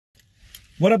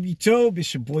What up, YouTube?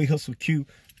 It's your boy Hustle Q,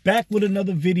 back with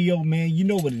another video, man. You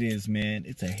know what it is, man.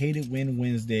 It's a Hated Win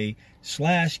Wednesday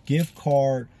 / gift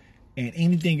card and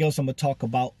anything else I'm gonna talk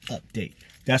about update.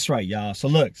 That's right, y'all. So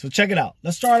look, check it out.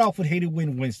 Let's start off with Hated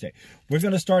Win Wednesday. We're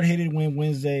gonna start Hated Win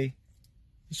Wednesday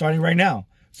starting right now.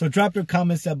 So drop your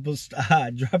comments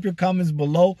drop your comments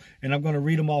below, and I'm gonna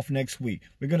read them off next week.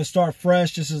 We're gonna start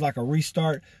fresh. This is like a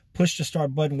restart. Push the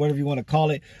start button, whatever you want to call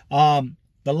it.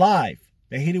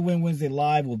 The Hated Win Wednesday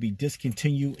live will be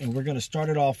discontinued, and we're going to start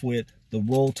it off with the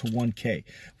road to 1K.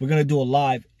 We're going to do a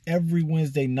live every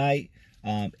Wednesday night,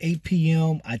 8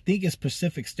 p.m. I think it's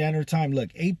Pacific Standard Time.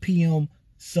 Look, 8 p.m.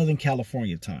 Southern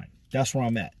California time. That's where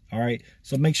I'm at. All right.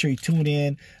 So make sure you tune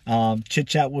in, chit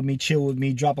chat with me, chill with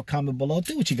me, drop a comment below.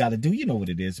 Do what you got to do. You know what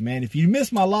it is, man. If you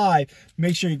miss my live,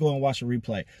 make sure you go and watch the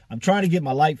replay. I'm trying to get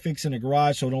my light fixed in the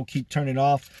garage, so don't keep turning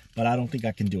off, but I don't think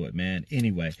I can do it, man.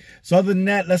 Anyway, so other than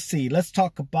that, let's see. Let's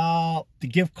talk about the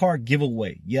gift card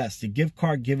giveaway. Yes, the gift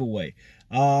card giveaway.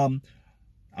 I'm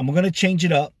going to change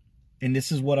it up, and this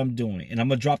is what I'm doing. And I'm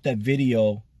going to drop that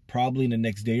video probably in the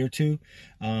next day or two.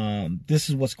 This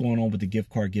is what's going on with the gift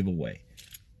card giveaway.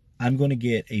 I'm going to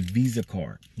get a Visa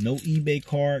card. No eBay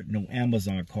card, no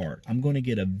Amazon card. I'm going to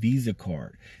get a Visa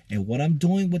card. And what I'm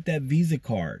doing with that Visa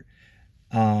card,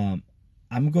 I'm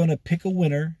going to pick a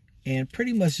winner and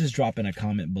pretty much just drop in a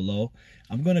comment below.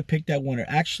 I'm going to pick that winner.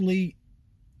 Actually,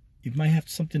 it might have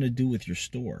something to do with your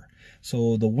store.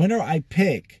 So the winner I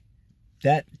pick,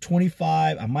 that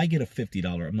 25, I might get a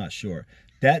 $50, I'm not sure.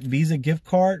 That Visa gift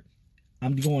card,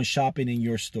 I'm going shopping in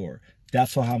your store.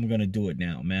 That's how I'm going to do it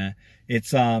now, man.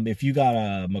 It's if you got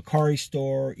a Mercari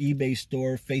store, eBay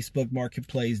store, Facebook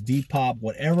Marketplace, Depop,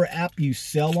 whatever app you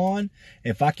sell on,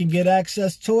 if I can get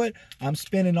access to it, I'm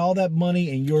spending all that money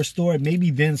in your store,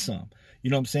 maybe then some. You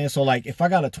know what I'm saying? So like if I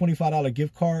got a $25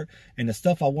 gift card and the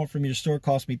stuff I want from your store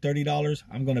costs me $30,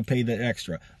 I'm going to pay the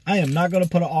extra. I am not going to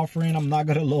put an offer in. I'm not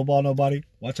going to lowball nobody.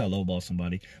 Watch out lowball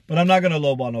somebody. But I'm not going to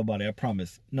lowball nobody. I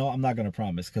promise. No, I'm not going to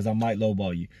promise because I might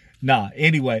lowball you. Nah,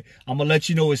 anyway, I'm going to let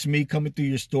you know it's me coming through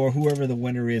your store, whoever the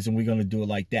winner is, and we're going to do it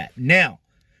like that. Now,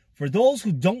 for those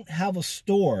who don't have a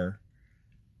store,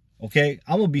 okay,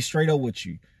 I'm going to be straight up with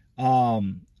you.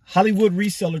 Hollywood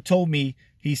Reseller told me,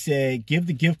 he said, give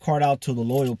the gift card out to the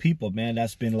loyal people, man.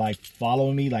 That's been like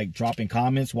following me, like dropping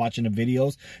comments, watching the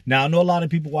videos. Now, I know a lot of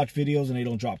people watch videos and they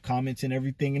don't drop comments and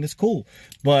everything, and it's cool.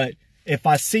 But if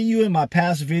I see you in my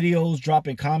past videos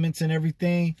dropping comments and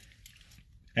everything,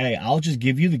 hey, I'll just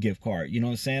give you the gift card. You know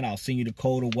what I'm saying? I'll send you the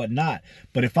code or whatnot.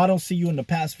 But if I don't see you in the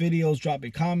past videos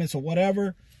dropping comments or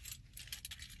whatever,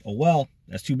 oh, well,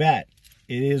 that's too bad.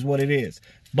 It is what it is.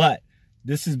 But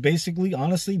this is basically,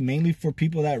 honestly, mainly for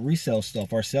people that resell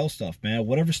stuff or sell stuff, man.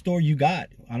 Whatever store you got,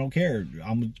 I don't care.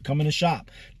 I'm coming to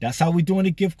shop. That's how we're doing a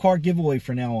gift card giveaway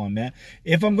from now on, man.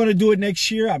 If I'm going to do it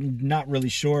next year, I'm not really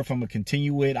sure if I'm going to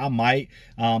continue it. I might.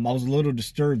 I was a little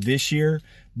disturbed this year,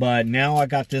 but now I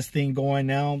got this thing going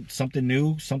now, something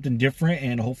new, something different,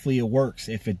 and hopefully it works.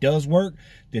 If it does work,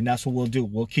 then that's what we'll do.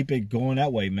 We'll keep it going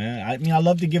that way, man. I mean, I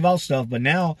love to give out stuff, but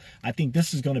now I think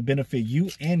this is going to benefit you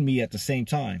and me at the same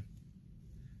time.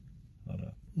 Hold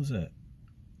up. Who's that?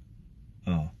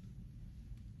 Oh.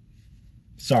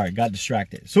 Sorry, got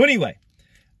distracted. So anyway,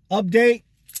 update.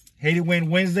 Hated Win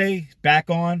Wednesday. Back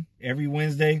on every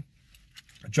Wednesday.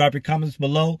 Drop your comments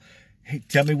below. Hey,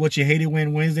 tell me what your Hated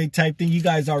Win Wednesday type thing. You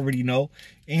guys already know.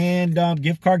 And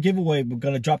gift card giveaway. We're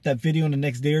going to drop that video in the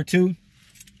next day or two.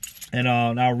 And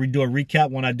I'll redo a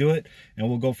recap when I do it. And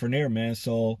we'll go from there, man.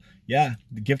 So, yeah,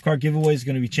 the gift card giveaway is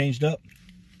going to be changed up.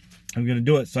 I'm going to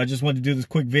do it. So I just wanted to do this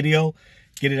quick video,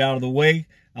 get it out of the way.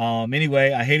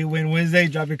 Anyway, I Hated Win Wednesday.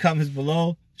 Drop your comments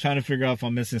below. Trying to figure out if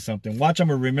I'm missing something. Watch, I'm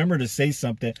going to remember to say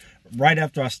something right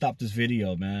after I stop this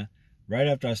video, man. Right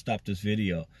after I stop this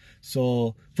video.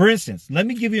 So, for instance, let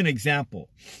me give you an example.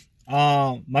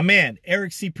 My man,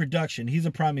 Eric C. Production, he's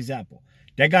a prime example.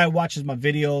 That guy watches my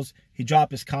videos. He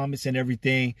drops his comments and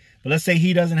everything. But let's say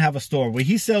he doesn't have a store. Well,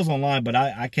 he sells online, but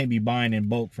I can't be buying in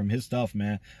bulk from his stuff,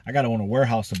 man. I got to own a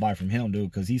warehouse to buy from him,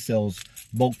 dude, because he sells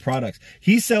bulk products.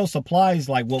 He sells supplies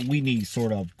like what we need,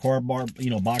 sort of, cardboard, you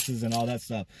know, boxes and all that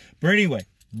stuff. But anyway,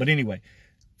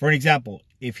 for an example,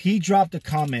 if he dropped a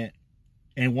comment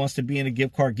and wants to be in a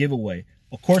gift card giveaway,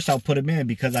 of course I'll put him in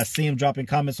because I see him dropping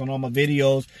comments on all my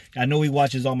videos. I know he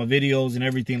watches all my videos and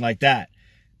everything like that.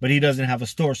 But he doesn't have a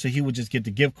store, so he would just get the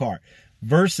gift card.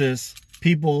 Versus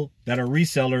people that are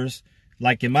resellers,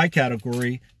 like in my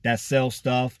category, that sell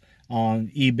stuff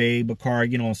on eBay,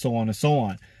 Mercari, you know, and so on and so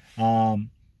on.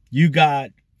 You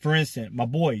got, for instance, my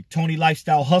boy, Tony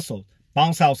Lifestyle Hustle,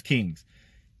 Bounce House Kings.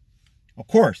 Of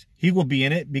course, he will be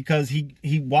in it because he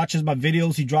watches my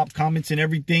videos. He drops comments and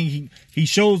everything. He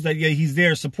shows that, yeah, he's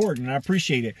there supporting, and I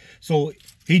appreciate it. So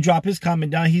he dropped his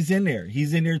comment down. He's in there.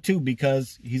 He's in there too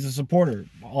because he's a supporter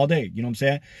all day. You know what I'm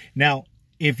saying? Now,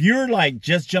 if you're like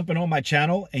just jumping on my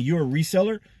channel and you're a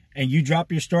reseller and you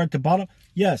drop your store at the bottom,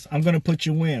 yes, I'm going to put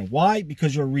you in. Why?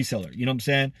 Because you're a reseller. You know what I'm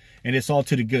saying? And it's all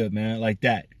to the good, man, like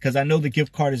that. Because I know the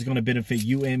gift card is going to benefit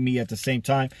you and me at the same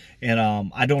time. And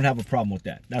I don't have a problem with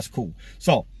that. That's cool.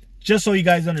 So just so you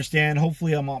guys understand,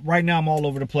 hopefully right now I'm all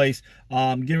over the place.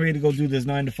 Getting ready to go do this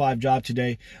 9-to-5 job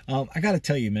today. I got to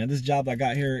tell you, man, this job I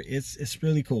got here, it's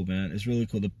really cool, man. It's really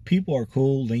cool. The people are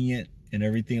cool, lenient, and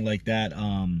everything like that.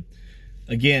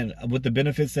 Again, with the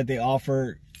benefits that they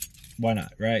offer, why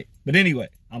not, right? But anyway,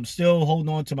 I'm still holding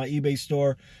on to my eBay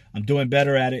store. I'm doing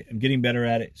better at it. I'm getting better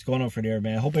at it. It's going on for there,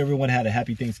 man. Hope everyone had a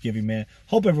happy Thanksgiving, man.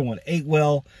 Hope everyone ate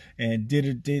well and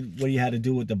did what you had to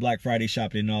do with the Black Friday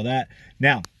shopping and all that.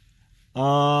 Now,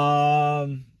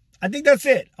 I think that's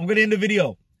it. I'm going to end the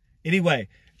video. Anyway,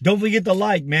 don't forget to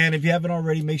like, man. If you haven't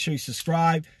already, make sure you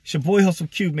subscribe. It's your boy Hustle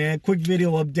Q, man. Quick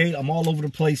video update. I'm all over the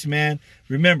place, man.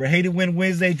 Remember, Hate It Win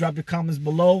Wednesday. Drop your comments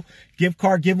below. Gift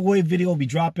card giveaway video will be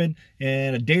dropping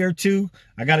in a day or two.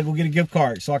 I got to go get a gift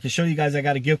card so I can show you guys I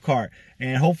got a gift card.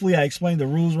 And hopefully I explained the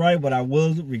rules right, but I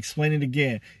will explain it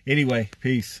again. Anyway,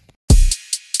 peace.